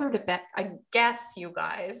hazard a bet, I guess, you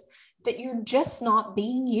guys, that you're just not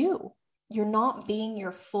being you. You're not being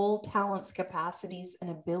your full talents, capacities,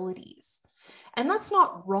 and abilities. And that's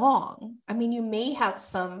not wrong. I mean, you may have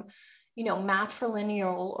some,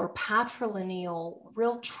 matrilineal or patrilineal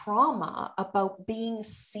real trauma about being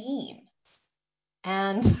seen.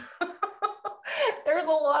 And there's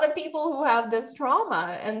a lot of people who have this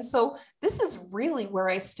trauma. And so this is really where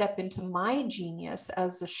I step into my genius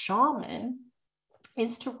as a shaman,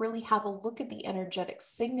 is to really have a look at the energetic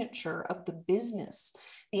signature of the business,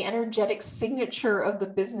 the energetic signature of the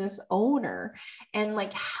business owner, and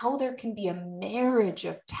like how there can be a marriage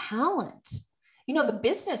of talent. The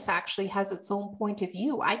business actually has its own point of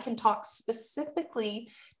view. I can talk specifically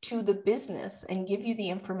to the business and give you the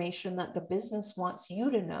information that the business wants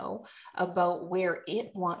you to know about where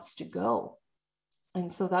it wants to go.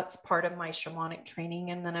 And so that's part of my shamanic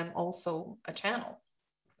training. And then I'm also a channel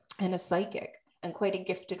and a psychic, and quite a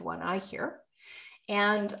gifted one, I hear.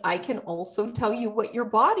 And I can also tell you what your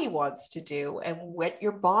body wants to do and what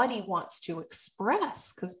your body wants to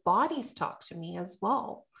express, because bodies talk to me as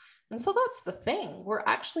well. And so that's the thing. We're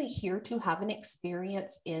actually here to have an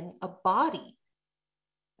experience in a body.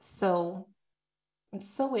 So it's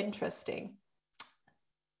so interesting.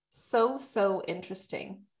 So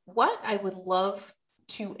interesting. What I would love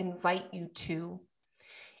to invite you to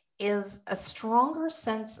is a stronger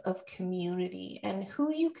sense of community and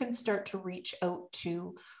who you can start to reach out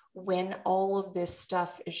to when all of this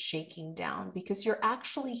stuff is shaking down, because you're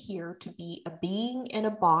actually here to be a being in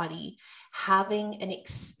a body, having an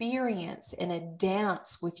experience and a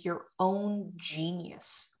dance with your own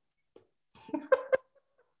genius.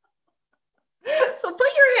 So put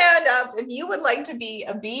your hand up if you would like to be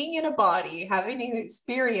a being in a body, having an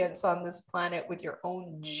experience on this planet with your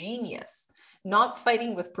own genius, not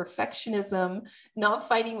fighting with perfectionism, not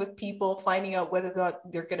fighting with people, finding out whether or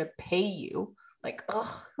not they're going to pay you. Like,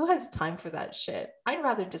 oh, who has time for that shit? I'd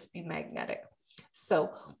rather just be magnetic.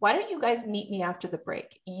 So why don't you guys meet me after the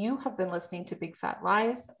break? You have been listening to Big Fat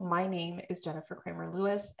Lies. My name is Jennifer Kramer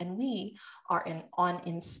Lewis, and we are on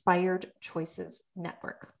Inspired Choices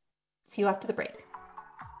Network. See you after the break.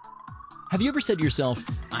 Have you ever said to yourself,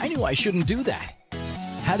 I knew I shouldn't do that?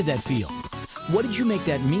 How did that feel? What did you make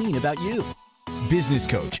that mean about you? Business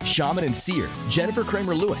coach, shaman, and seer Jennifer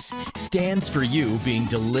Kramer Lewis stands for you being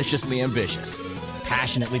deliciously ambitious,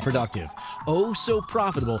 passionately productive, oh so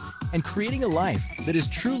profitable, and creating a life that is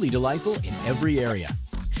truly delightful in every area.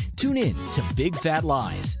 Tune in to Big Fat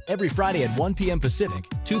Lies every Friday at 1 p.m. Pacific,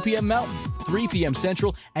 2 p.m. Mountain, 3 p.m.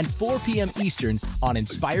 Central, and 4 p.m. Eastern on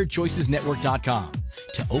InspiredChoicesNetwork.com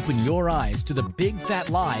to open your eyes to the big fat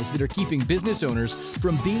lies that are keeping business owners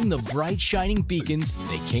from being the bright, shining beacons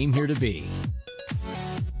they came here to be.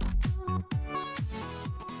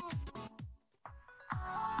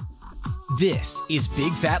 This is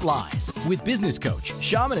Big Fat Lies with business coach,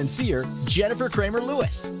 shaman, and seer Jennifer Kramer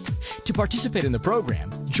Lewis. To participate in the program,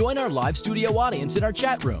 join our live studio audience in our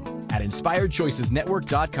chat room at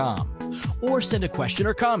InspiredChoicesNetwork.com or send a question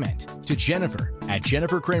or comment to Jennifer at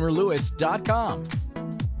JenniferKramerLewis.com.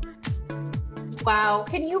 Wow,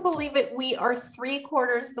 can you believe it? We are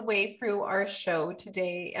 3/4 the way through our show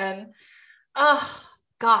today, and oh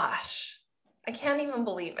gosh, I can't even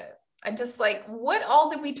believe it. I just like, what all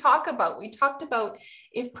did we talk about? We talked about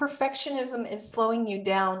if perfectionism is slowing you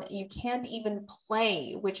down, you can't even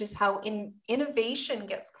play, which is how innovation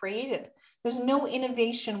gets created. There's no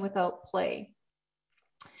innovation without play.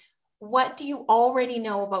 What do you already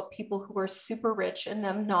know about people who are super rich and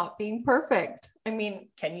them not being perfect? I mean,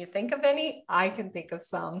 can you think of any? I can think of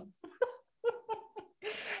some.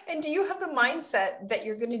 And do you have the mindset that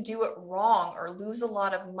you're going to do it wrong or lose a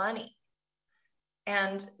lot of money?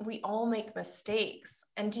 And we all make mistakes.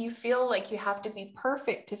 And do you feel like you have to be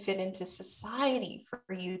perfect to fit into society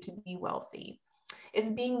for you to be wealthy?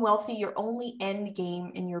 Is being wealthy your only end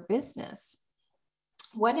game in your business?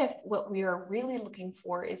 What if what we are really looking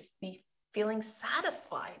for is be feeling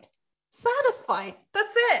satisfied? Satisfied.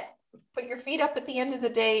 That's it. Put your feet up at the end of the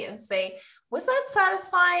day and say, was that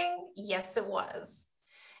satisfying? Yes, it was.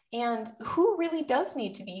 And who really does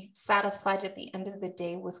need to be satisfied at the end of the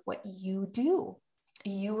day with what you do?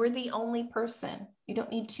 You are the only person. You don't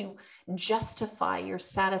need to justify your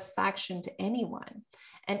satisfaction to anyone.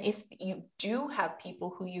 And if you do have people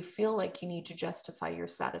who you feel like you need to justify your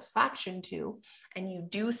satisfaction to, and you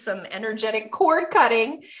do some energetic cord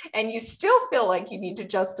cutting, and you still feel like you need to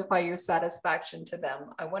justify your satisfaction to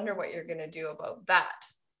them, I wonder what you're going to do about that.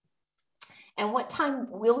 And what time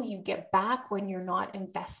will you get back when you're not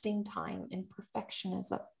investing time in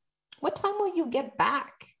perfectionism? What time will you get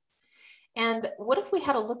back? And what if we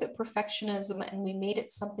had a look at perfectionism and we made it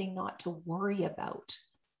something not to worry about?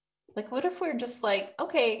 Like, what if we're just like,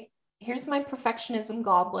 okay, here's my perfectionism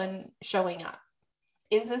goblin showing up.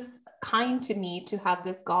 Is this kind to me to have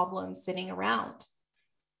this goblin sitting around?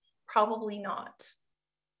 Probably not.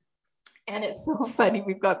 And it's so funny.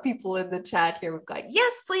 We've got people in the chat here. We've got,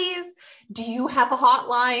 yes, please. Do you have a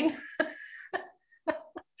hotline?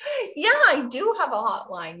 Yeah, I do have a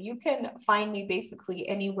hotline. You can find me basically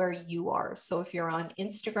anywhere you are. So if you're on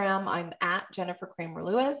Instagram, I'm at Jennifer Kramer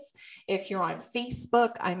Lewis. If you're on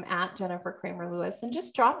Facebook, I'm at Jennifer Kramer Lewis. And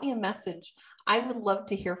just drop me a message. I would love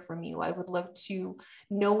to hear from you. I would love to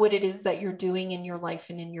know what it is that you're doing in your life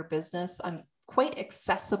and in your business. I'm quite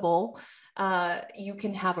accessible. You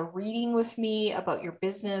can have a reading with me about your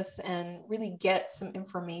business and really get some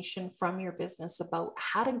information from your business about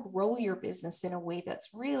how to grow your business in a way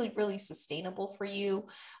that's really, really sustainable for you.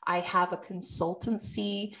 I have a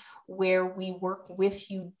consultancy where we work with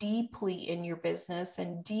you deeply in your business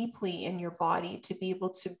and deeply in your body to be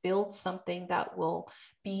able to build something that will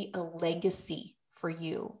be a legacy for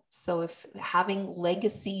you. So if having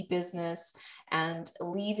legacy business and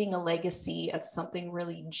leaving a legacy of something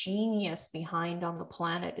really genius behind on the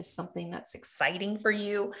planet is something that's exciting for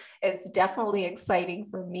you, it's definitely exciting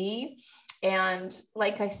for me. And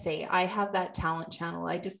like I say, I have that talent channel.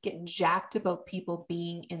 I just get jacked about people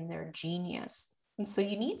being in their genius. And so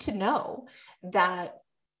you need to know that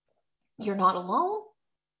you're not alone.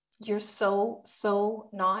 You're so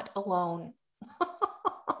not alone.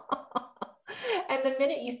 And the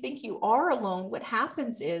minute you think you are alone, what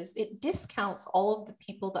happens is it discounts all of the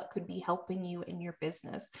people that could be helping you in your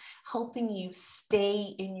business, helping you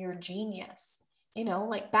stay in your genius.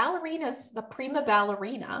 Like ballerinas, the prima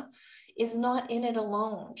ballerina is not in it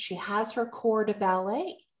alone. She has her corps de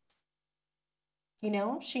ballet.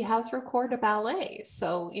 She has her corps de ballet.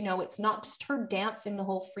 So, it's not just her dancing the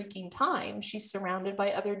whole freaking time. She's surrounded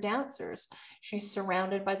by other dancers. She's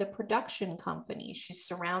surrounded by the production company. She's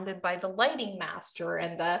surrounded by the lighting master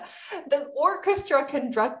and the orchestra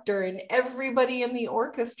conductor, and everybody in the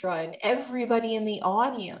orchestra and everybody in the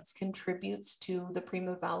audience contributes to the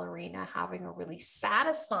prima ballerina having a really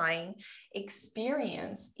satisfying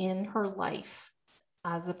experience in her life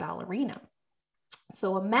as a ballerina.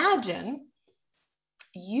 So imagine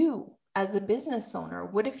you as a business owner.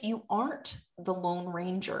 What if you aren't the lone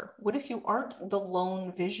ranger? What if you aren't the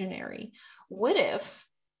lone visionary? What if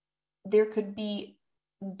there could be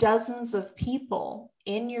dozens of people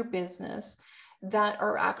in your business that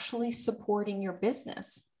are actually supporting your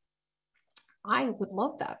business? I would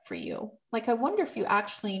love that for you. Like, I wonder if you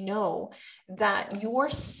actually know that your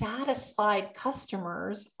satisfied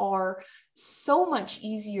customers are so much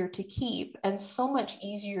easier to keep and so much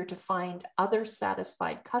easier to find other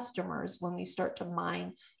satisfied customers when we start to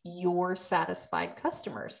mine your satisfied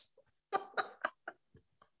customers.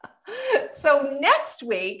 So next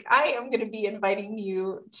week, I am going to be inviting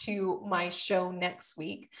you to my show next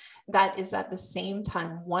week. That is at the same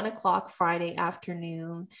time, 1 o'clock Friday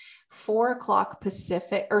afternoon, 4 o'clock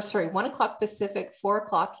Pacific, 1 o'clock Pacific, 4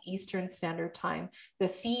 o'clock Eastern Standard Time. The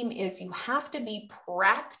theme is you have to be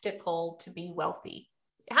practical to be wealthy.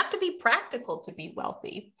 You have to be practical to be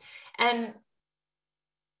wealthy. And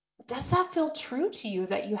does that feel true to you,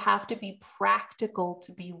 that you have to be practical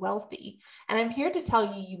to be wealthy? And I'm here to tell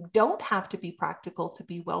you, you don't have to be practical to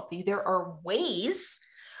be wealthy. There are ways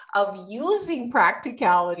of using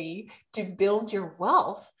practicality to build your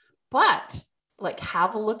wealth, but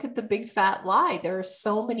have a look at the big fat lie. There are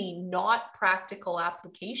so many not practical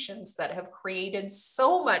applications that have created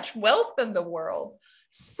so much wealth in the world.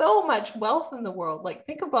 So much wealth in the world.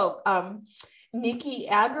 Think about Nikki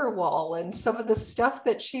Agarwal and some of the stuff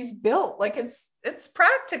that she's built. It's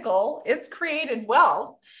practical, it's created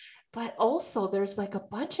wealth, but also there's a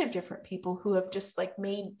bunch of different people who have just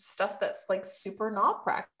made stuff that's super not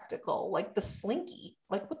practical, like the Slinky.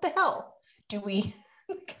 What the hell do we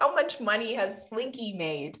how much money has Slinky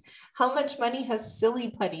made? How much money has Silly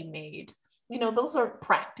Putty made? Those aren't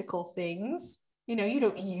practical things. You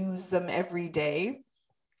don't use them every day.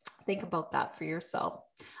 Think about that for yourself.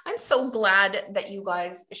 I'm so glad that you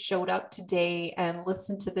guys showed up today and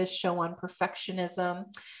listened to this show on perfectionism.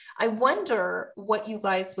 I wonder what you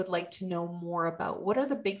guys would like to know more about. What are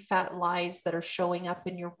the big fat lies that are showing up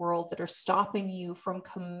in your world that are stopping you from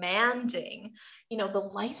commanding,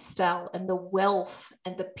 the lifestyle and the wealth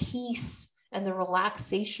and the peace and the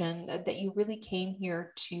relaxation that you really came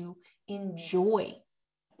here to enjoy?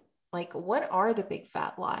 What are the big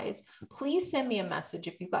fat lies? Please send me a message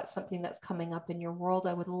if you've got something that's coming up in your world.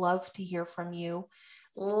 I would love to hear from you.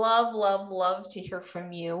 Love to hear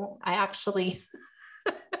from you. I actually,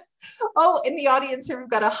 in the audience here, we've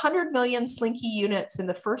got 100 million Slinky units in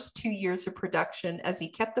the first 2 years of production as he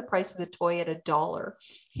kept the price of the toy at $1.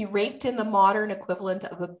 He raked in the modern equivalent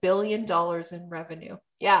of $1 billion in revenue.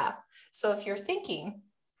 Yeah. So if you're thinking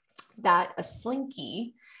that a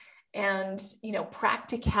Slinky and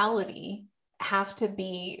practicality have to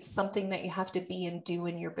be something that you have to be and do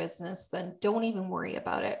in your business, then don't even worry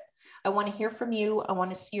about it. I want to hear from you. I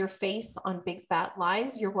want to see your face on Big Fat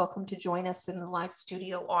Lies. You're welcome to join us in the live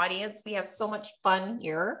studio audience. We have so much fun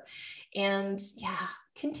here. And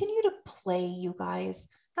continue to play, you guys.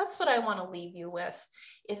 That's what I want to leave you with,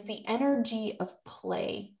 is the energy of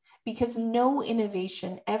play. Because no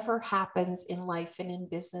innovation ever happens in life and in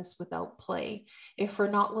business without play. If we're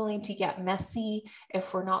not willing to get messy,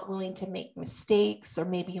 if we're not willing to make mistakes or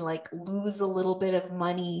maybe lose a little bit of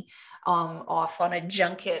money off on a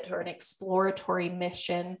junket or an exploratory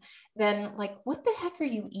mission, then what the heck are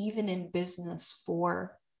you even in business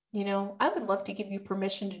for? I would love to give you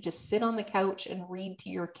permission to just sit on the couch and read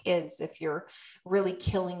to your kids if you're really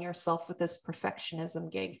killing yourself with this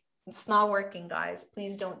perfectionism gig. It's not working, guys.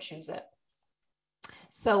 Please don't choose it.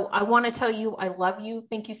 So I want to tell you, I love you.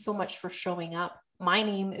 Thank you so much for showing up. My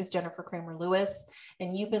name is Jennifer Kramer Lewis,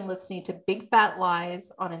 and you've been listening to Big Fat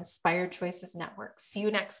Lies on Inspired Choices Network. See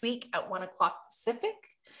you next week at 1 o'clock Pacific,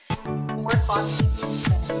 4 o'clock Eastern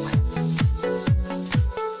Standard Time.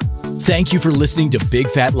 Thank you for listening to Big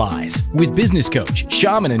Fat Lies with business coach,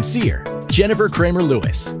 shaman, and seer, Jennifer Kramer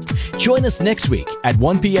Lewis. Join us next week at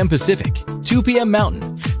 1 p.m. Pacific, 2 p.m.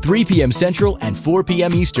 Mountain, 3 p.m. Central, and 4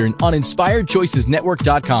 p.m. Eastern on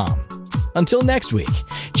InspiredChoicesNetwork.com. Until next week,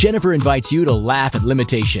 Jennifer invites you to laugh at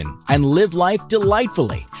limitation and live life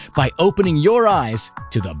delightfully by opening your eyes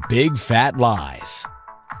to the big fat lies.